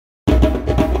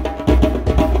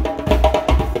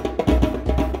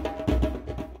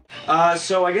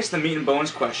So I guess the meat and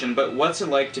bones question, but what's it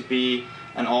like to be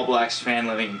an All Blacks fan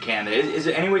living in Canada? Is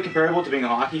it any way comparable to being a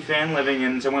hockey fan living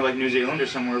in somewhere like New Zealand or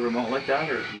somewhere remote like that?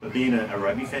 Or being a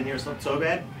rugby fan here is not so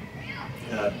bad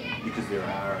because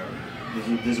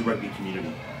there's a rugby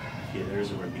community. Yeah, there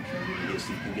is a rugby community here,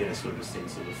 so you can get a sort of a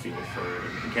sense of a feel for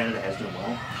it. And Canada has done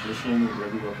well traditionally in the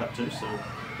Rugby World Cup too, so you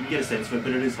can get a sense of it.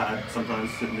 But it is hard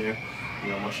sometimes sitting there,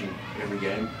 watching every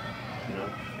game.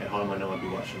 At home I know I'd be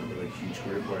watching it with a huge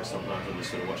group, whereas sometimes I'm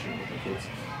just sort of watching it with my kids.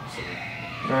 So.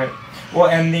 Right. Well,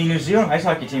 and the New Zealand ice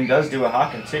hockey team does do a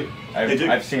haka too.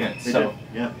 I've seen it. They do.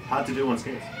 Yeah, hard to do on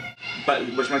skates. But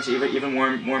which makes it even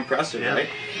more impressive, yeah. Right?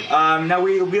 Now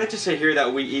we like to say here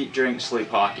that we eat, drink, sleep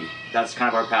hockey. That's kind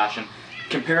of our passion.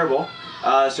 Comparable.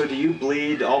 So do you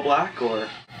bleed All Black or?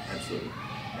 Absolutely,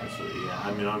 absolutely. Yeah.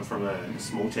 I mean, I'm from a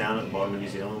small town at the bottom of New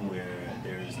Zealand where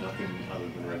there is nothing other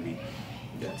than rugby.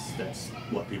 That's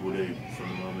what people do from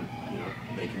the moment.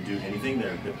 They can do anything.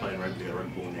 They're playing rugby. They got a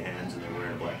rugby ball in their hands and they're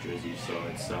wearing a black jersey. So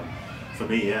it's for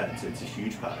me, yeah, it's a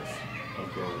huge part of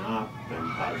growing up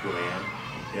and part of who I am.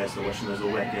 Yeah, so watching those All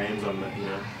Black games, I'm a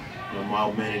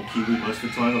mild mannered Kiwi most of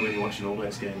the time. I've been watching All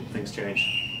Blacks game. Things change.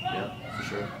 Yeah, for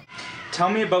sure. Tell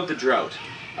me about the drought.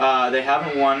 They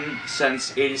haven't won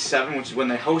since '87, which is when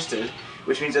they hosted,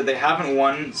 which means that they haven't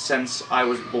won since I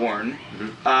was born.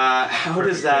 Mm-hmm. How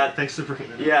does that? Thanks for bringing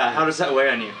that up. Yeah, how does that weigh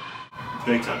on you?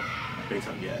 Big time. Big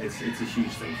time, yeah. It's a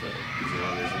huge thing for New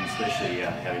Zealanders, and especially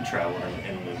having travelled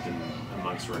and lived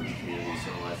amongst rugby communities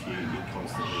in life, you're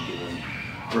constantly given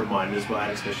reminders by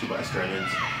it, especially by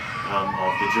Australians,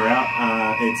 of the drought.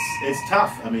 It's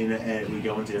tough. I mean, we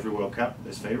go into every World Cup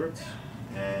as favourites,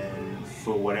 and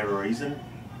for whatever reason,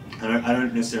 I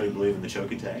don't necessarily believe in the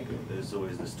choker tag. There's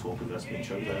always this talk of us being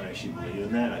choked. I don't actually believe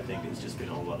in that. I think it's just been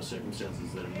a whole lot of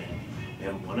circumstances that have meant we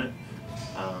haven't won it.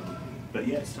 But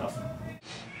yeah, it's tough.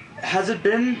 Has it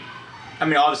been, I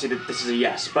mean obviously this is a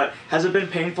yes, but has it been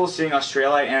painful seeing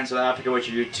Australia and South Africa, which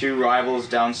are your two rivals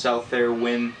down south there,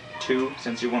 win two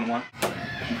since you won one?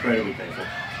 Incredibly painful.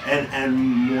 And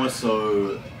more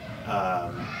so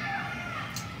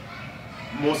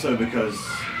because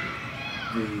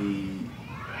the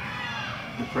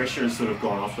pressure has sort of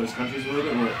gone off those countries a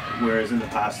little bit, whereas in the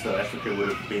past South Africa would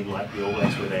have been like the All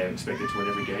Blacks where they are expected to win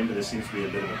every game, but there seems to be a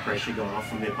bit of a pressure going off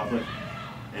from their public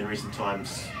in recent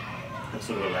times that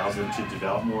sort of allows them to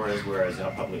develop more, whereas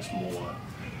our public's more,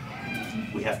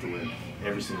 we have to win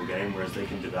every single game, whereas they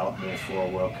can develop more for a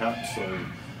World Cup. So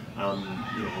there's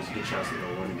a good chance that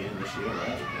they'll win again this year, right?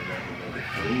 And that would make it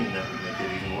 3, and that would make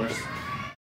it even worse.